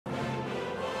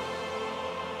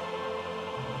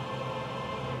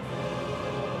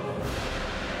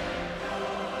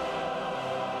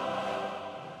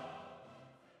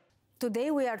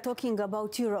Today we are talking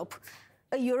about Europe.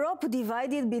 A Europe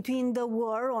divided between the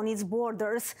war on its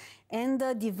borders and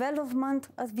the development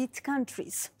of its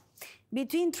countries.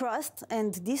 Between trust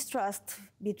and distrust,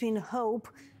 between hope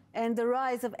and the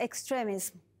rise of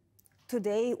extremism.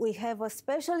 Today we have a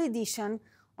special edition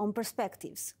on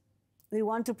perspectives. We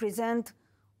want to present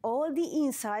all the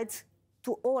insights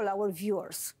to all our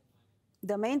viewers.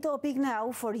 The main topic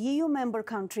now for EU member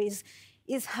countries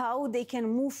is how they can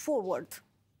move forward,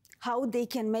 how they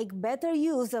can make better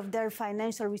use of their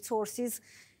financial resources,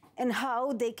 and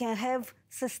how they can have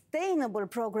sustainable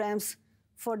programs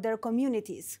for their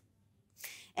communities.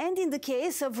 And in the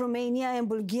case of Romania and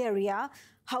Bulgaria,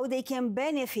 how they can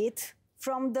benefit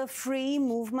from the free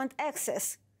movement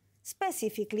access,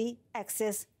 specifically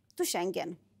access to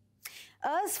Schengen.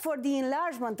 As for the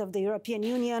enlargement of the European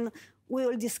Union, we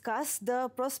will discuss the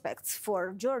prospects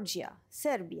for Georgia,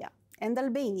 Serbia, and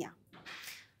Albania.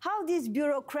 How this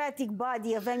bureaucratic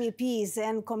body of MEPs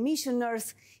and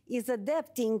commissioners is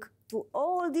adapting to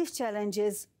all these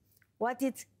challenges, what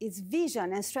is its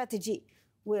vision and strategy,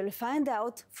 we'll find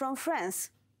out from France,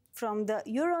 from the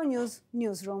Euronews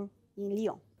newsroom in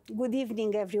Lyon. Good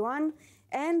evening, everyone,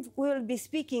 and we will be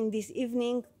speaking this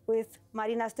evening with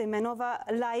Marina Stoimenova,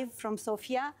 live from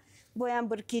Sofia, Bojan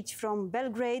Brkic from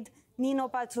Belgrade, Nino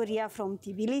Pazuria from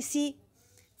Tbilisi,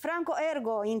 Franco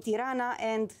Ergo in Tirana,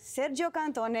 and Sergio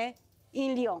Cantone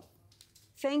in Lyon.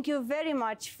 Thank you very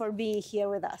much for being here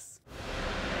with us.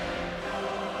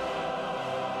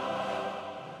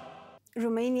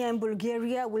 Romania and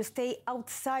Bulgaria will stay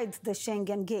outside the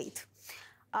Schengen gate.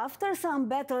 After some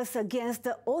battles against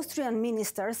the Austrian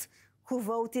ministers who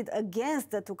voted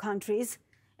against the two countries,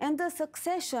 and the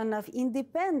succession of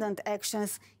independent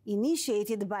actions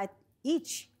initiated by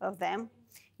each of them,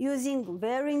 using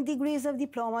varying degrees of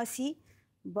diplomacy,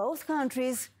 both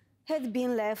countries had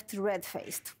been left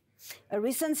red-faced. A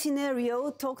recent scenario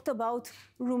talked about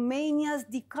Romania's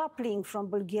decoupling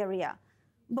from Bulgaria,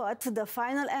 but the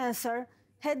final answer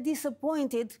had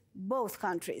disappointed both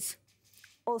countries.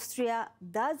 Austria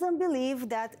doesn't believe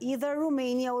that either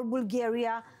Romania or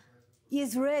Bulgaria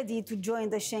is ready to join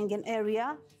the Schengen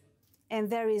area, and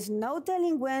there is no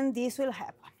telling when this will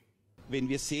happen. Wenn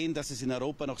wir sehen, dass es in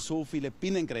Europa noch so viele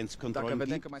Binnengrenzkontrollen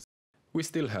gibt. We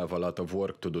still have a lot of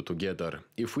work to do together.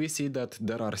 If we see that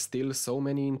there are still so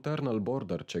many internal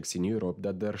border checks in Europe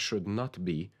that there should not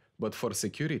be, but for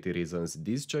security reasons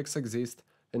these checks exist,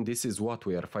 and this is what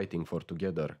we are fighting for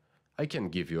together, I can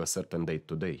give you a certain date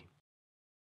today.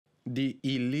 The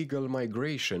illegal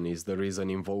migration is the reason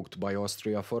invoked by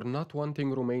Austria for not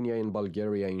wanting Romania and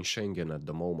Bulgaria in Schengen at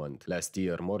the moment. Last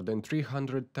year, more than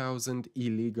 300,000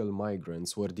 illegal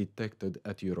migrants were detected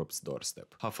at Europe's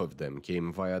doorstep. Half of them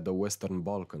came via the Western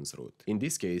Balkans route. In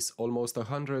this case, almost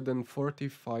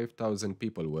 145,000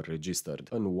 people were registered,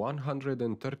 a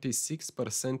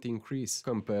 136% increase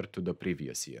compared to the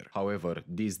previous year. However,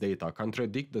 these data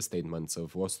contradict the statements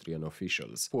of Austrian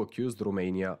officials, who accused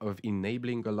Romania of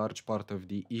enabling a large part of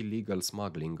the illegal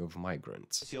smuggling of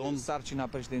migrants.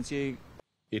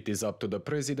 It is up to the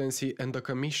Presidency and the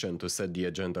Commission to set the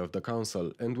agenda of the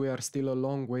Council, and we are still a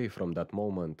long way from that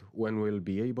moment when we'll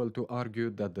be able to argue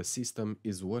that the system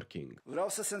is working.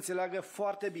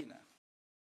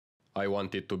 I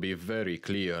want it to be very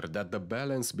clear that the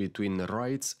balance between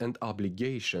rights and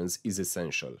obligations is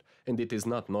essential, and it is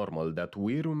not normal that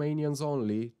we Romanians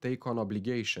only take on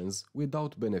obligations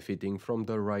without benefiting from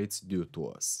the rights due to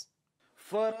us.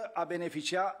 Fără a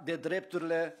beneficia de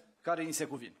drepturile care ni se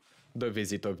cuvin. The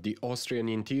visit of the Austrian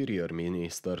Interior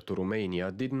Minister to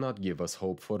Romania did not give us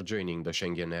hope for joining the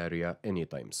Schengen area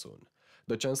anytime soon.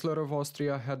 The Chancellor of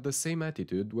Austria had the same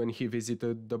attitude when he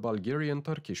visited the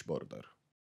Bulgarian-Turkish border.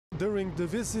 During the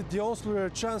visit, the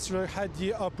Austrian Chancellor had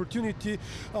the opportunity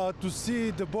to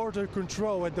see the border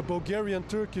control at the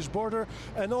Bulgarian-Turkish border,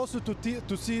 and also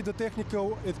to see the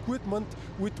technical equipment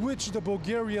with which the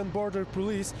Bulgarian border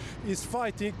police is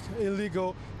fighting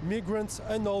illegal migrants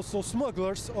and also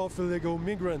smugglers of illegal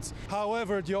migrants.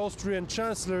 However, the Austrian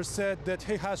Chancellor said that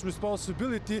he has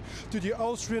responsibility to the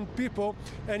Austrian people,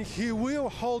 and he will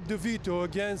hold the veto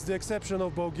against the exception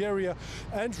of Bulgaria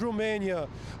and Romania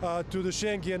to the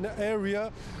Schengen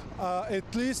area,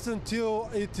 at least until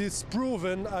it is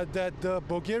proven that the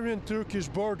Bulgarian-Turkish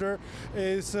border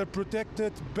is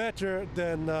protected better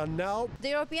than now. The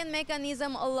European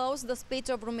mechanism allows the split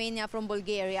of Romania from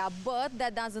Bulgaria, but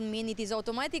that doesn't mean it is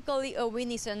automatically a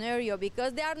winning scenario,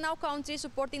 because there are now countries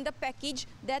supporting the package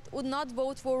that would not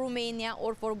vote for Romania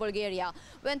or for Bulgaria.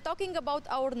 When talking about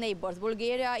our neighbors,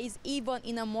 Bulgaria is even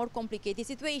in a more complicated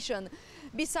situation.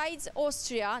 Besides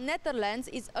Austria, Netherlands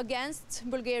is against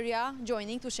Bulgaria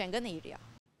joining to Schengen area.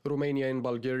 Romania and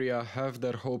Bulgaria have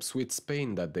their hopes with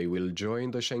Spain that they will join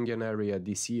the Schengen area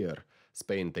this year.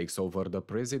 Spain takes over the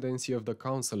presidency of the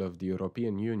Council of the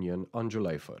European Union on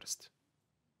July 1st.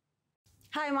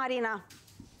 Hi, Marina.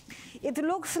 It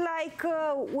looks like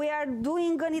we are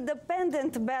doing an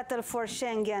independent battle for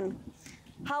Schengen.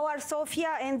 How are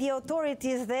Sofia and the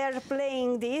authorities there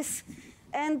playing this?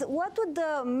 And what would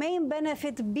the main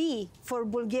benefit be for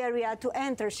Bulgaria to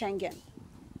enter Schengen?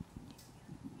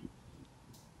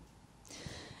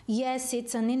 Yes,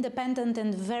 it's an independent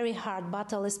and very hard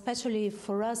battle, especially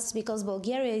for us, because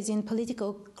Bulgaria is in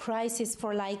political crisis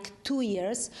for like 2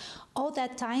 years. All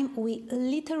that time, we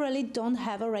literally don't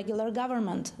have a regular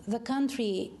government. The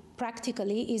country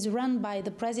practically is run by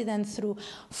the president through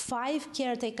 5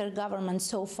 caretaker governments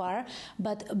so far,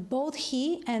 but both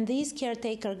he and these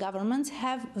caretaker governments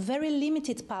have very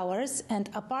limited powers, and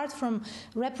apart from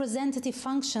representative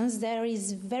functions, there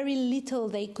is very little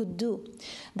they could do.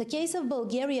 The case of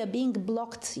Bulgaria being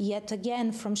blocked yet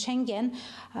again from Schengen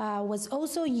was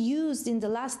also used in the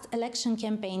last election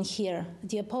campaign here.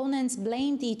 The opponents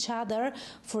blamed each other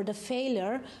for the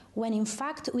failure, when in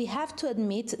fact we have to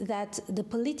admit that the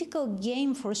political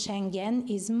game for Schengen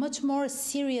is much more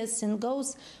serious and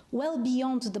goes well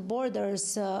beyond the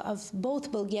borders of both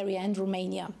Bulgaria and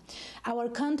Romania. Our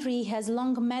country has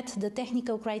long met the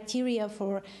technical criteria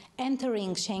for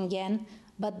entering Schengen,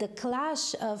 but the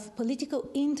clash of political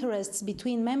interests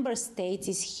between member states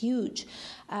is huge.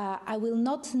 I will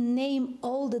not name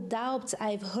all the doubts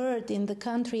I've heard in the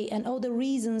country and all the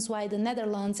reasons why the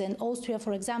Netherlands and Austria,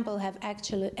 for example, have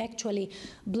actually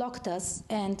blocked us,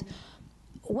 and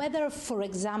whether, for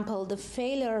example, the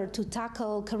failure to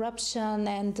tackle corruption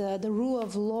and the rule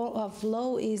of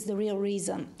law is the real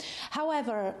reason.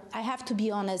 However, I have to be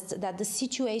honest that the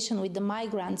situation with the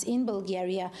migrants in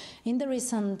Bulgaria in the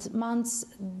recent months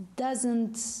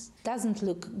doesn't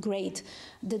look great.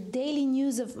 The daily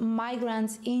news of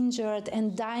migrants injured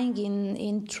and dying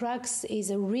in trucks is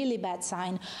a really bad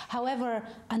sign. However,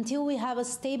 until we have a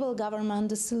stable government,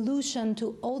 the solution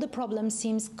to all the problems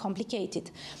seems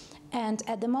complicated. And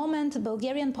at the moment,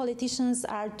 Bulgarian politicians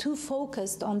are too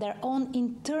focused on their own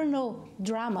internal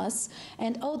dramas,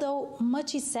 and although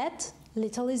much is said,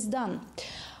 little is done.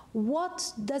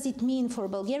 What does it mean for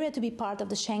Bulgaria to be part of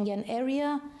the Schengen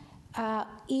area?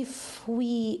 If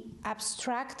we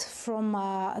abstract from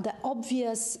the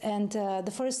obvious and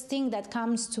the first thing that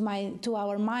comes to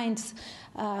our minds,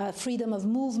 freedom of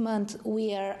movement,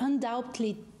 we are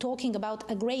undoubtedly talking about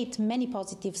a great many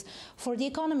positives for the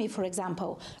economy, for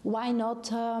example. Why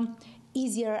not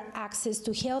easier access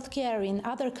to healthcare in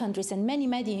other countries and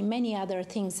many other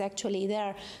things? Actually, there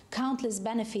are countless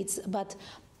benefits, but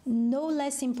no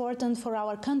less important for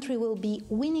our country will be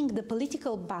winning the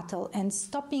political battle and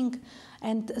stop being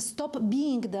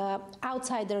the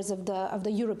outsiders of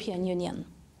the European Union.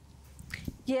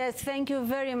 Yes, thank you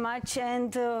very much,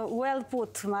 and well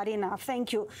put, Marina.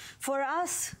 Thank you. For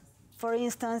us, for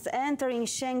instance, entering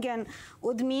Schengen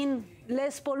would mean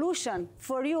less pollution.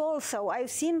 For you also, I've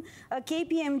seen a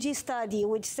KPMG study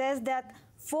which says that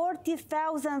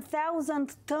 40,000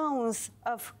 tons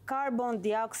of carbon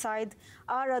dioxide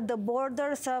are at the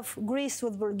borders of Greece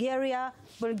with Bulgaria,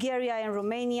 Bulgaria and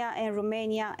Romania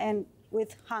and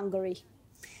with Hungary.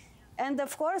 And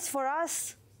of course, for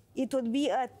us, it would be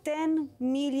a 10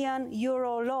 million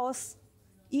euro loss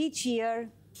each year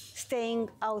staying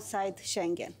outside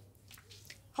Schengen.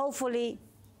 Hopefully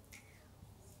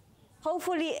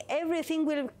everything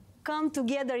will come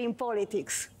together in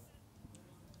politics.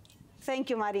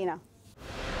 Thank you, Marina.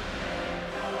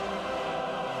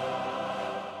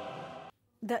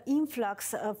 The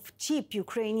influx of cheap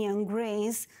Ukrainian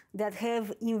grains that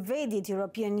have invaded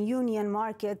European Union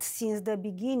markets since the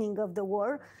beginning of the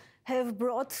war have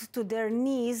brought to their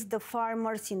knees the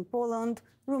farmers in Poland,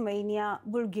 Romania,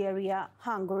 Bulgaria,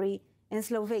 Hungary, and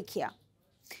Slovakia.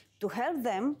 To help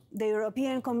them, the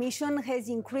European Commission has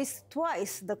increased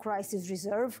twice the crisis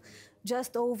reserve,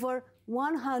 just over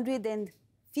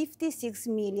 156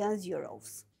 million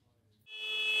euros.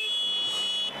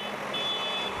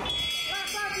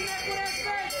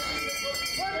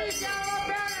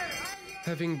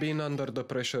 Having been under the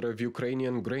pressure of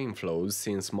Ukrainian grain flows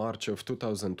since March of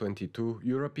 2022,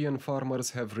 European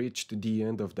farmers have reached the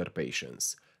end of their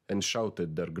patience and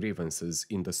shouted their grievances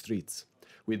in the streets.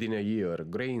 Within a year,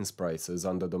 grains prices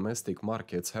on the domestic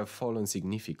markets have fallen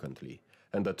significantly,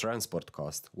 and the transport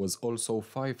cost was also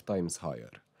 5 times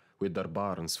higher. With their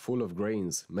barns full of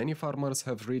grains, many farmers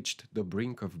have reached the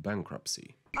brink of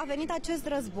bankruptcy. A venit acest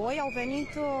război, au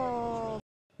venit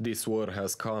This war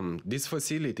has come. These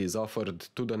facilities offered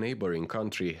to the neighboring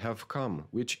country have come,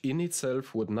 which in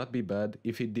itself would not be bad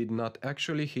if it did not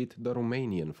actually hit the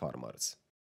Romanian farmers.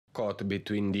 Caught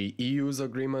between the EU's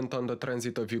agreement on the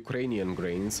transit of Ukrainian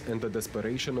grains and the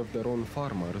desperation of their own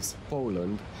farmers,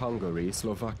 Poland, Hungary,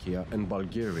 Slovakia and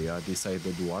Bulgaria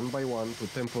decided one by one to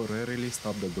temporarily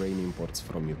stop the grain imports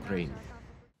from Ukraine.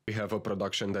 We have a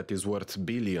production that is worth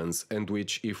billions and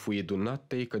which, if we do not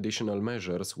take additional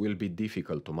measures, will be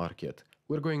difficult to market.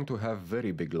 We're going to have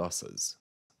very big losses.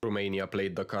 Romania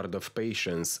played the card of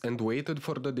patience and waited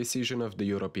for the decision of the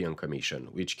European Commission,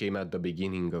 which came at the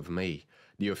beginning of May.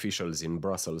 The officials in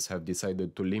Brussels have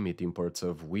decided to limit imports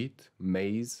of wheat,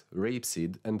 maize,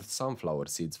 rapeseed and sunflower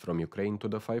seeds from Ukraine to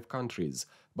the 5 countries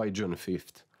by June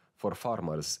 5th. For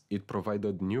farmers, it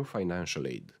provided new financial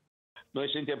aid. Noi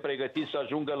suntem pregătiți să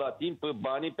ajungă la timp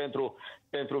banii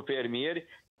pentru fermieri.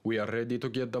 We are ready to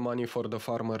get the money for the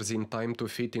farmers in time to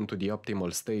fit into the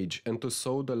optimal stage and to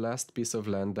sow the last piece of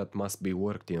land that must be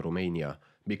worked in Romania,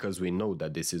 because we know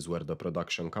that this is where the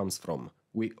production comes from.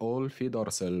 We all feed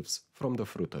ourselves from the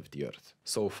fruit of the earth.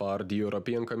 So far, the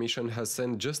European Commission has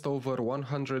sent just over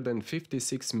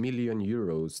 156 million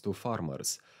euros to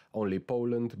farmers. Only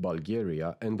Poland,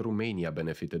 Bulgaria and Romania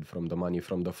benefited from the money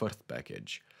from the first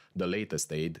package. The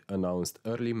latest aid, announced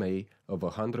early May, of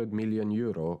 100 million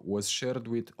euro, was shared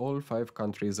with all 5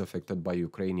 countries affected by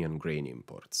Ukrainian grain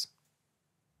imports.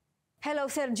 Hello,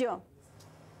 Sergio.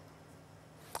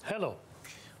 Hello.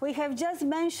 We have just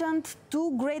mentioned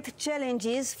 2 great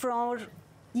challenges from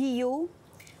EU.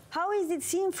 How is it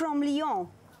seen from Lyon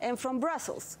and from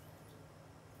Brussels?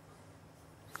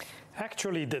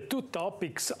 Actually, the 2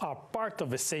 topics are part of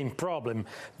the same problem,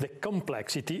 the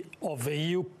complexity of the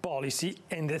EU policy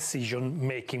and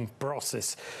decision-making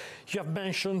process. You have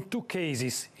mentioned 2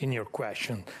 cases in your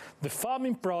question, the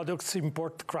farming products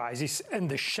import crisis and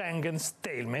the Schengen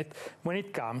stalemate when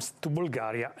it comes to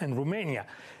Bulgaria and Romania.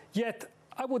 Yet,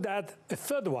 I would add a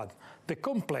 3rd one, the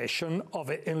completion of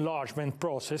an enlargement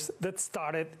process that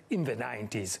started in the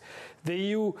 90s. The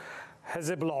EU as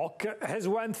a bloc has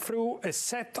went through a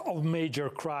set of major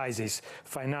crises,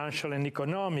 financial and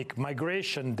economic,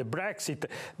 migration, the Brexit,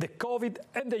 the COVID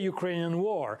and the Ukrainian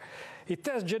war. It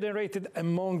has generated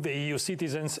among the EU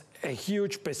citizens a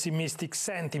huge pessimistic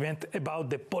sentiment about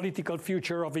the political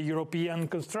future of a European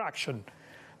construction.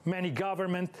 Many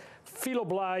governments feel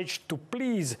obliged to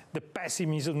please the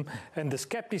pessimism and the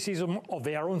skepticism of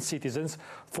their own citizens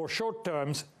for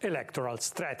short-term electoral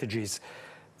strategies.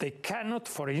 They cannot,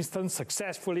 for instance,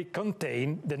 successfully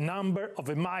contain the number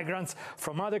of migrants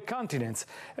from other continents,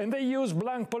 and they use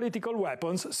blunt political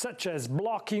weapons such as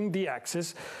blocking the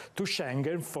access to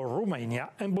Schengen for Romania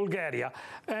and Bulgaria,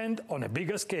 and, on a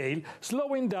bigger scale,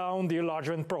 slowing down the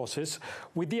enlargement process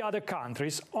with the other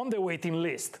countries on the waiting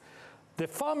list. The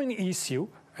farming issue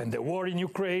and the war in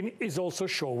Ukraine is also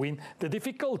showing the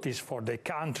difficulties for the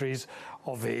countries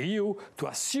of the EU to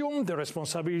assume the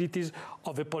responsibilities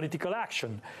of a political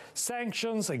action.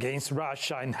 Sanctions against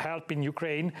Russia and help in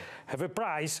Ukraine have a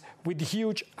price with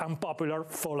huge unpopular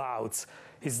fallouts.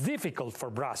 It's difficult for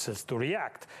Brussels to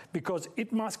react because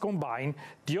it must combine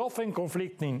the often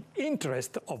conflicting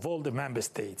interests of all the member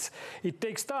states. It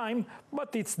takes time,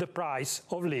 but it's the price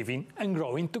of living and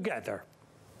growing together.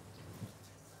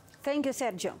 Thank you,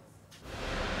 Sergio.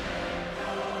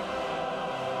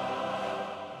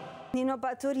 Nino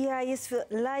Paturia is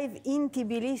live in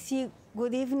Tbilisi.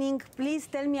 Good evening. Please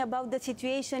tell me about the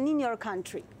situation in your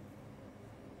country.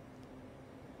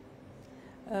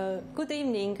 Good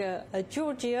evening.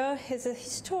 Georgia has a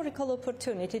historical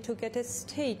opportunity to get a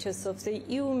status of the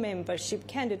EU membership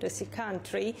candidacy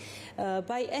country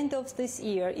by end of this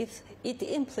year if it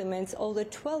implements all the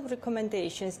 12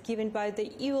 recommendations given by the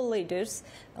EU leaders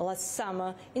last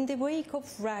summer. In the wake of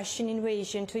Russian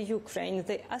invasion to Ukraine,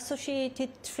 the associated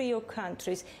trio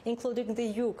countries, including the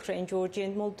Ukraine, Georgia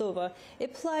and Moldova,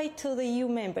 applied to the EU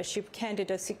membership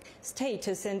candidacy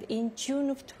status, and in June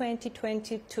of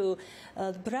 2022,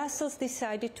 Brussels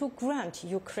decided to grant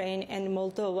Ukraine and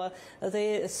Moldova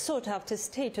the sought-after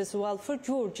status, while for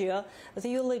Georgia, the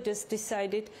EU leaders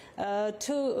decided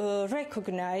to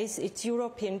recognize its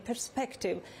European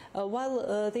perspective,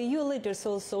 while the EU leaders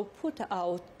also put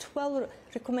out 12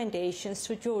 recommendations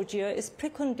to Georgia as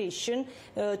precondition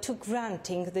to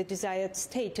granting the desired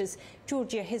status.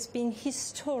 Georgia has been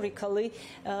historically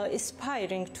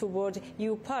aspiring toward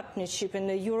EU partnership and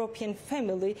the European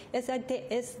family as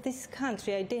this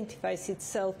country identifies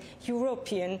itself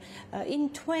European. In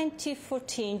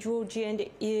 2014, Georgia and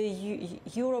the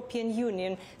European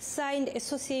Union signed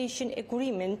association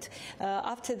agreement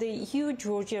after the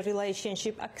EU-Georgia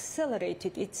relationship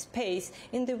accelerated its pace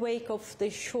in the wake of the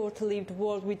short-lived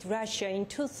war with Russia in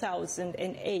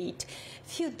 2008. A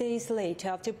few days later,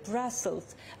 after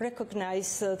Brussels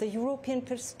recognized the European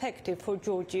perspective for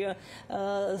Georgia,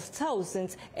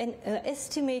 thousands, an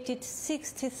estimated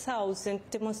 60,000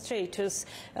 demonstrators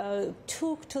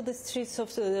took to the streets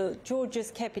of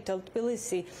Georgia's capital,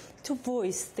 Tbilisi, to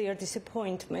voice their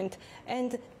disappointment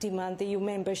and demand the EU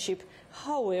membership.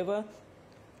 However,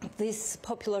 this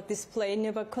popular display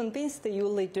never convinced the EU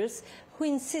leaders, who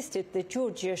insisted that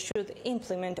Georgia should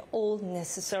implement all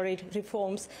necessary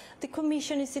reforms. The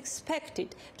Commission is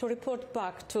expected to report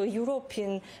back to a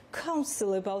European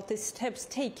Council about the steps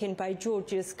taken by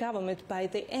Georgia's government by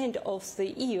the end of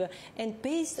the year. And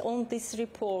based on this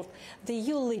report, the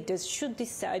EU leaders should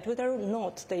decide whether or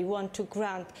not they want to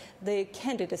grant the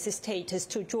candidacy status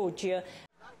to Georgia.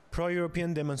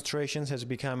 Pro-European demonstrations has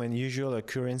become an usual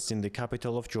occurrence in the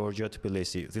capital of Georgia,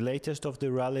 Tbilisi. The latest of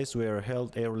the rallies were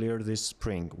held earlier this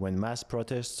spring, when mass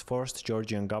protests forced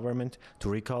Georgian government to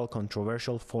recall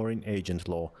controversial foreign agent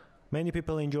law. Many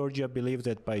people in Georgia believe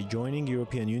that by joining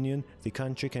European Union, the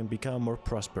country can become more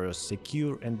prosperous,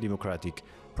 secure and democratic.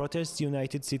 Protests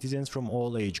united citizens from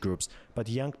all age groups, but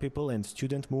young people and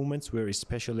student movements were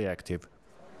especially active.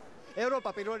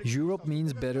 Europe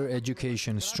means better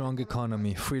education, strong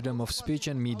economy, freedom of speech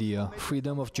and media,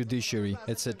 freedom of judiciary,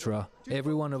 etc.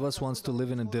 Every one of us wants to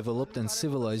live in a developed and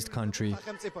civilized country.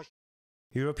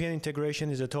 European integration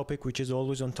is a topic which is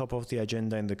always on top of the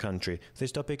agenda in the country.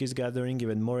 This topic is gathering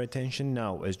even more attention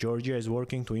now, as Georgia is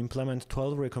working to implement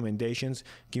 12 recommendations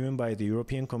given by the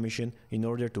European Commission in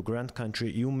order to grant country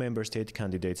EU member state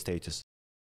candidate status.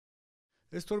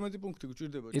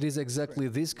 It is exactly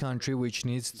this country which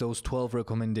needs those 12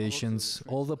 recommendations.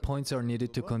 All the points are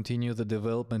needed to continue the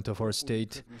development of our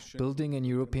state. Building an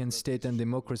European state and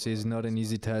democracy is not an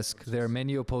easy task. There are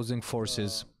many opposing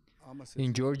forces.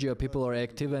 In Georgia, people are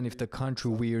active, and if the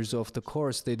country veers off the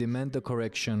course, they demand the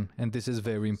correction, and this is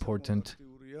very important.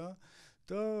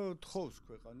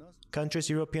 Countries'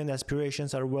 European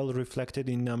aspirations are well reflected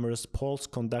in numerous polls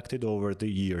conducted over the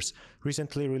years.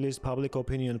 Recently released public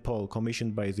opinion poll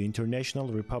commissioned by the International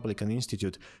Republican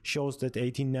Institute shows that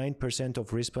 89%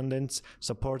 of respondents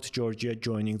support Georgia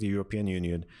joining the European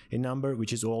Union, a number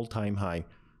which is all-time high.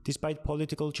 Despite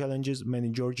political challenges, many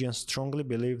Georgians strongly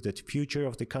believe that the future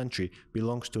of the country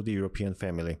belongs to the European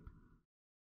family.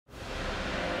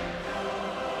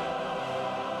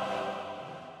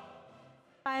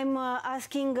 I'm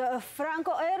asking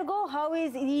Franco Ergo, how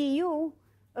is the EU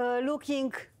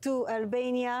looking to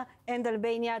Albania and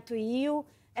Albania to EU,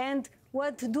 and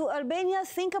what do Albanians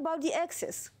think about the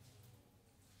access?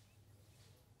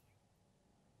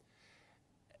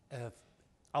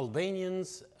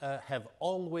 Albanians have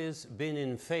always been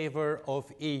in favor of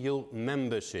EU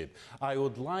membership. I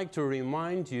would like to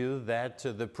remind you that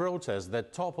the protest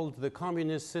that toppled the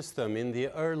communist system in the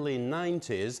early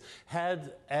 90s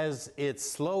had as its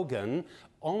slogan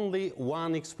only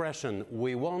one expression: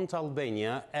 we want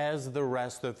Albania as the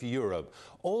rest of Europe.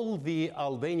 All the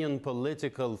Albanian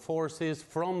political forces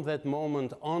from that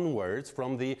moment onwards,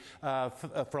 from the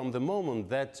moment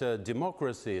that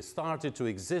democracy started to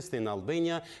exist in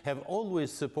Albania, have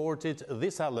always supported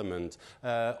this element.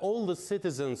 All the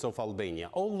citizens of Albania,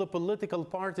 all the political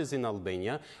parties in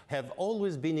Albania have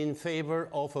always been in favor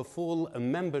of a full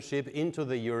membership into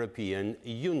the European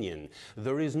Union.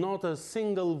 There is not a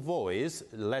single voice,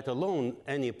 let alone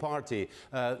any party,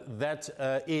 that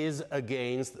is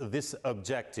against this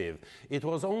objective. It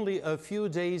was only a few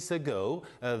days ago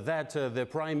that the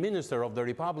Prime Minister of the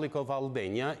Republic of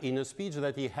Albania, in a speech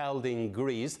that he held in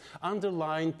Greece,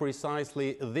 underlined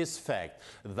precisely this fact.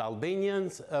 The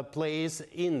Albanians' place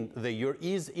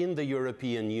is in the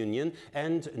European Union,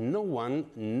 and no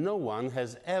one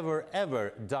has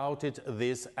ever doubted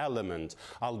this element.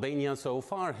 Albania so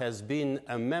far has been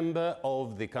a member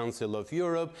of the Council of Europe,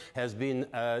 Europe, has been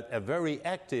a very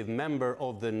active member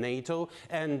of the NATO,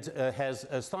 and has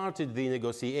started the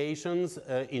negotiations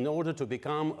in order to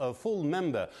become a full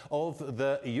member of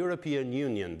the European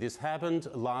Union. This happened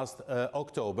last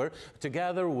October,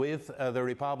 together with the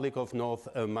Republic of North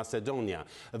Macedonia.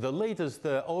 The latest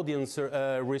audience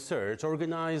research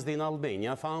organized in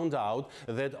Albania found out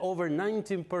that over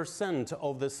 90%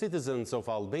 of the citizens of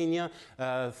Albania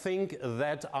think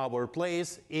that our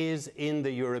place is in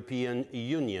the European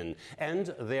Union, and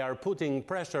they are putting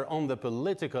pressure on the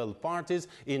political parties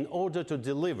in order to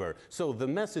deliver. So the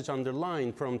message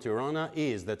underlined from Tirana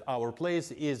is that our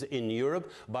place is in Europe,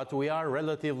 but we are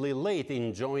relatively late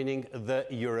in joining the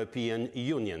European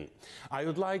Union. I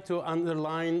would like to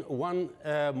underline one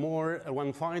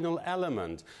final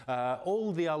element.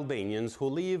 All the Albanians who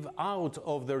live out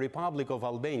of the Republic of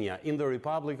Albania, in the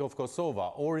Republic of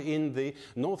Kosovo, or in the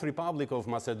North Republic of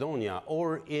Macedonia,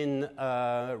 or in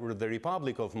the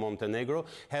Republic of Montenegro,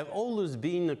 have always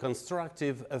been a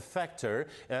constructive factor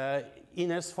in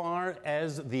as far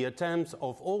as the attempts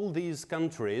of all these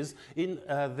countries in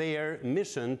their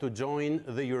mission to join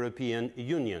the European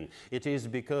Union. It is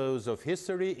because of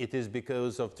history, it is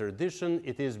because of tradition,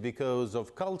 it is because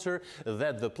of culture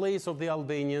that the place of the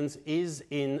Albanians is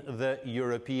in the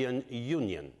European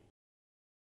Union.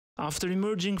 After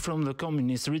emerging from the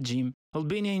communist regime,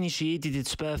 Albania initiated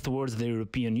its path towards the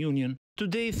European Union.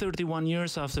 Today, 31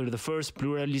 years after the first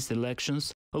pluralist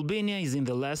elections, Albania is in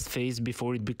the last phase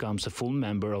before it becomes a full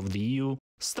member of the EU.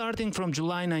 Starting from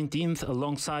July 19th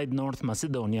alongside North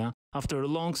Macedonia, after a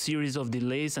long series of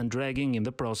delays and dragging in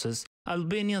the process,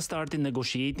 Albania started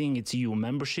negotiating its EU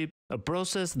membership, a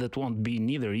process that won't be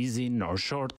neither easy nor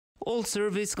short. All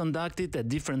surveys conducted at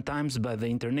different times by the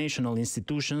international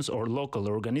institutions or local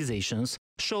organizations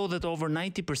show that over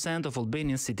 90% of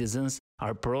Albanian citizens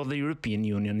are pro the European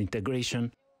Union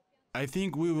integration. I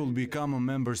think we will become a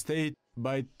member state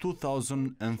by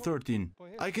 2013.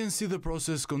 I can see the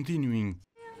process continuing.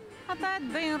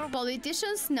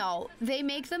 Politicians know. They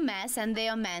make the mess and they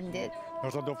amend it.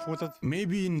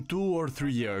 Maybe in 2 or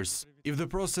 3 years. If the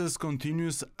process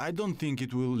continues, I don't think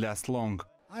it will last long.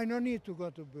 I don't need to go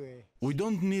to BE. We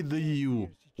don't need the EU.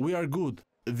 We are good.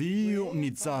 The EU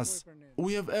needs us.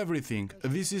 We have everything.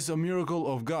 This is a miracle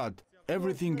of God.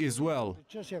 Everything is well.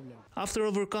 After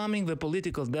overcoming the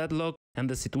political deadlock and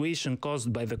the situation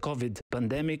caused by the COVID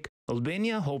pandemic,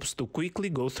 Albania hopes to quickly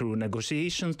go through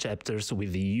negotiation chapters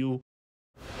with the EU.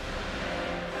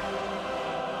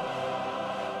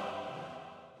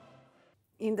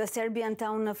 In the Serbian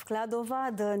town of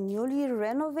Kladova, the newly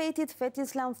renovated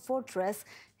Fetislam fortress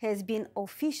has been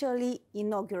officially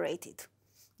inaugurated.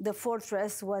 The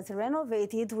fortress was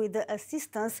renovated with the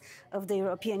assistance of the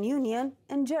European Union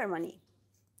and Germany.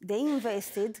 They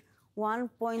invested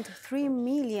 1.3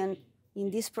 million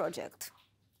in this project.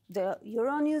 The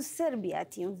Euronews Serbia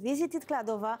team visited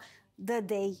Kladova the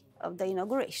day of the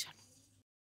inauguration.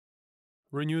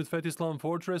 Renewed Fetislam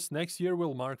Fortress next year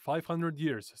will mark 500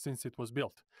 years since it was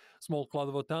built. Small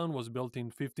Kladova town was built in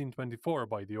 1524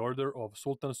 by the order of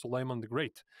Sultan Suleiman the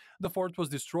Great. The fort was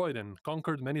destroyed and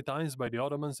conquered many times by the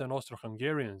Ottomans and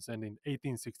Austro-Hungarians, and in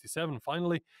 1867,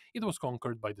 finally, it was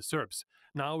conquered by the Serbs.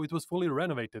 Now it was fully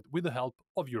renovated with the help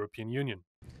of European Union.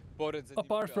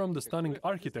 Apart from the stunning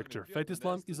architecture,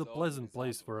 Fetislam is a pleasant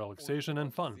place for relaxation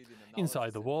and fun.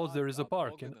 Inside the walls there is a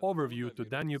park, and overview to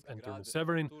Danube and Turnu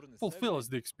Severin fulfills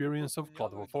the experience of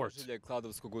Kladova Fort.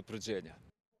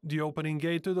 The opening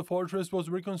gate to the fortress was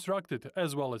reconstructed,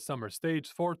 as well as summer stage,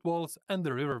 fort walls and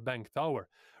the riverbank tower.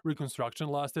 Reconstruction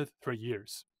lasted 3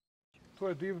 years.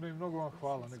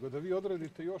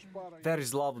 That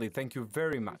is lovely, thank you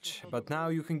very much. But now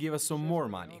you can give us some more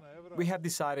money. We have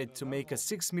decided to make a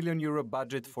 €6 million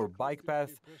budget for bike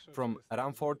path from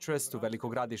Ram Fortress to Veliko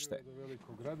Gradište.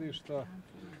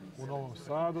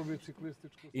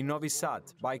 In Novi Sad,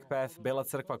 bike path Bela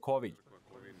Crkva Kovilj.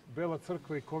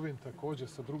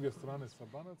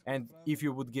 And if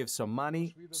you would give some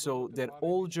money, so that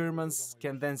all Germans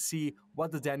can then see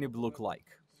what the Danube look like.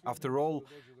 After all,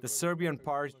 the Serbian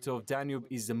part of Danube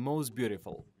is the most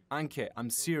beautiful. Anke, I'm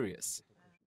serious.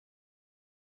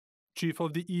 Chief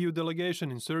of the EU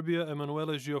delegation in Serbia,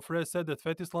 Emanuele Giofre, said that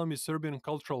Fetislam is Serbian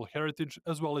cultural heritage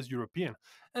as well as European,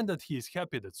 and that he is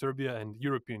happy that Serbia and the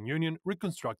European Union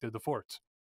reconstructed the fort.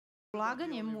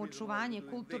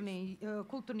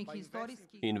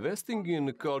 Investing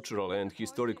in cultural and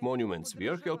historic monuments, we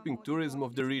are helping tourism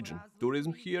of the region.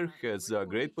 Tourism here has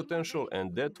great potential,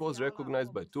 and that was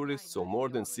recognized by tourists, so more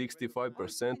than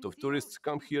 65% of tourists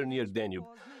come here near Danube.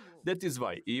 That is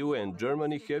why EU and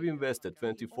Germany have invested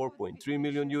 24.3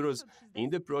 million euros in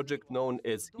the project known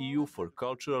as EU for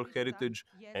Cultural Heritage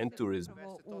and Tourism.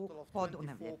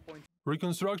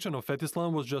 Reconstruction of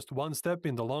Fetislan was just one step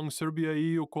in the long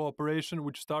Serbia-EU cooperation,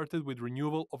 which started with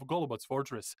renewal of Golubac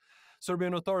Fortress.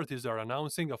 Serbian authorities are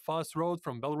announcing a fast road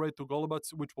from Belgrade to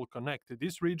Golubac, which will connect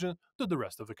this region to the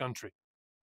rest of the country.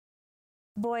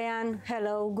 Bojan,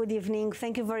 hello, good evening.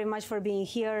 Thank you very much for being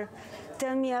here.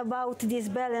 Tell me about this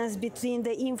balance between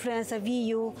the influence of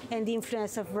EU and the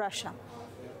influence of Russia.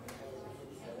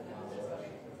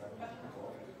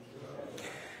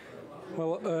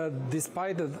 Well,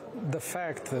 despite the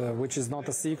fact, which is not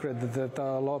a secret, that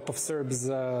a lot of Serbs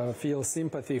feel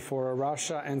sympathy for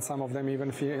Russia, and some of them even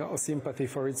feel sympathy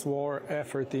for its war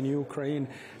effort in Ukraine,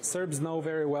 Serbs know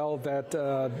very well that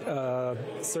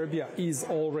Serbia is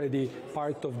already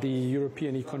part of the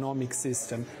European economic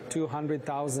system.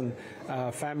 200,000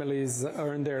 families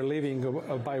earn their living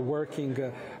by working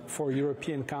for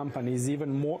European companies,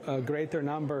 even more, a greater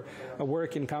number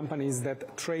work in companies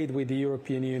that trade with the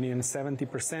European Union.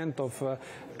 70% of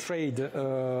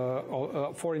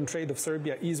foreign trade of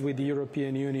Serbia is with the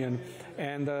European Union,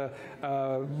 and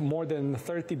more than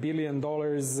 $30 billion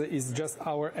is just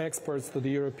our exports to the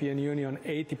European Union.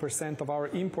 80% of our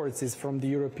imports is from the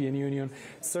European Union.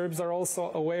 Serbs are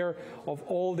also aware of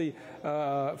all the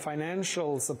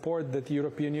financial support that the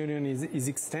European Union is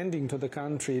extending to the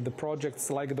country, the projects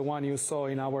like the one you saw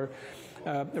in our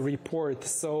report.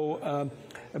 So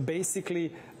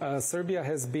basically, Serbia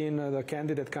has been the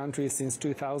candidate country since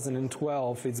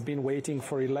 2012. It's been waiting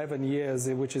for 11 years,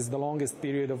 which is the longest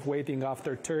period of waiting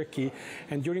after Turkey.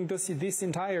 And during this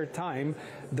entire time,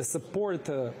 the support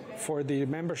for the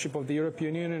membership of the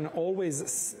European Union always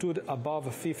stood above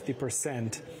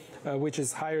 50%. Which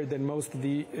is higher than most of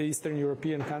the Eastern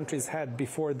European countries had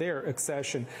before their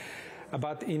accession.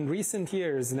 But in recent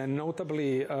years, and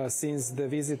notably since the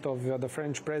visit of the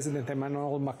French President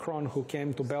Emmanuel Macron, who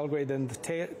came to Belgrade and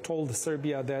told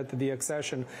Serbia that the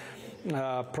accession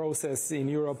process in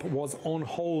Europe was on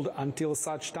hold until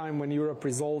such time when Europe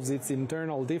resolves its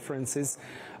internal differences,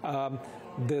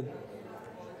 the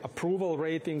approval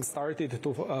rating started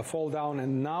to fall down,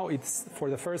 and now it's, for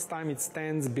the first time, it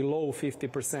stands below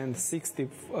 50%.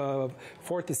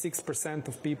 46%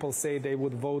 of people say they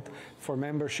would vote for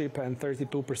membership, and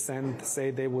 32%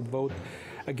 say they would vote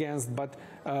against. But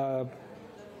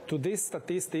to these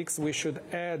statistics, we should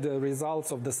add the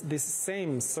results of this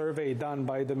same survey done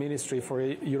by the Ministry for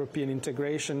European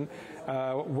Integration,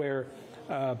 where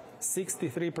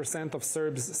 63% of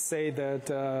Serbs say that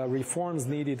reforms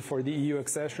needed for the EU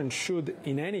accession should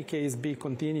in any case be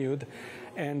continued.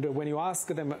 And when you ask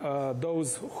them,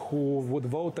 those who would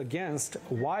vote against,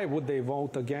 why would they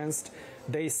vote against,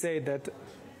 they say that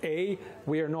A,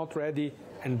 we are not ready,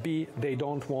 and B, they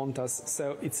don't want us.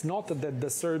 So it's not that the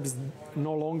Serbs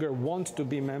no longer want to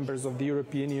be members of the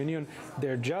European Union.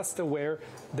 They're just aware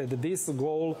that this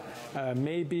goal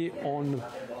may be on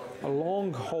a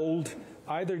long hold,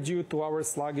 either due to our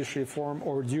sluggish reform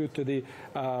or due to the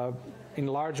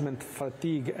enlargement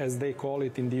fatigue, as they call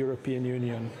it in the European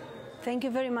Union. Thank you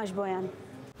very much, Bojan.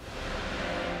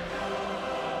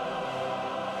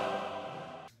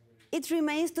 It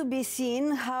remains to be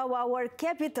seen how our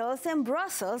capitals and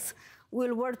Brussels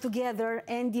will work together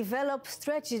and develop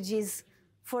strategies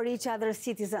for each other's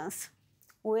citizens.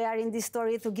 We are in this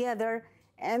story together,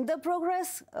 and the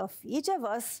progress of each of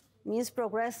us means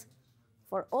progress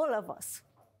for all of us.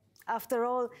 After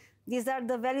all, these are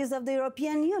the values of the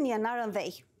European Union, aren't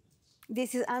they?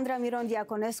 This is Andra Miron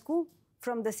Diaconescu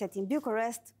from the set in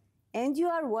Bucharest, and you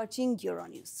are watching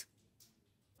Euronews.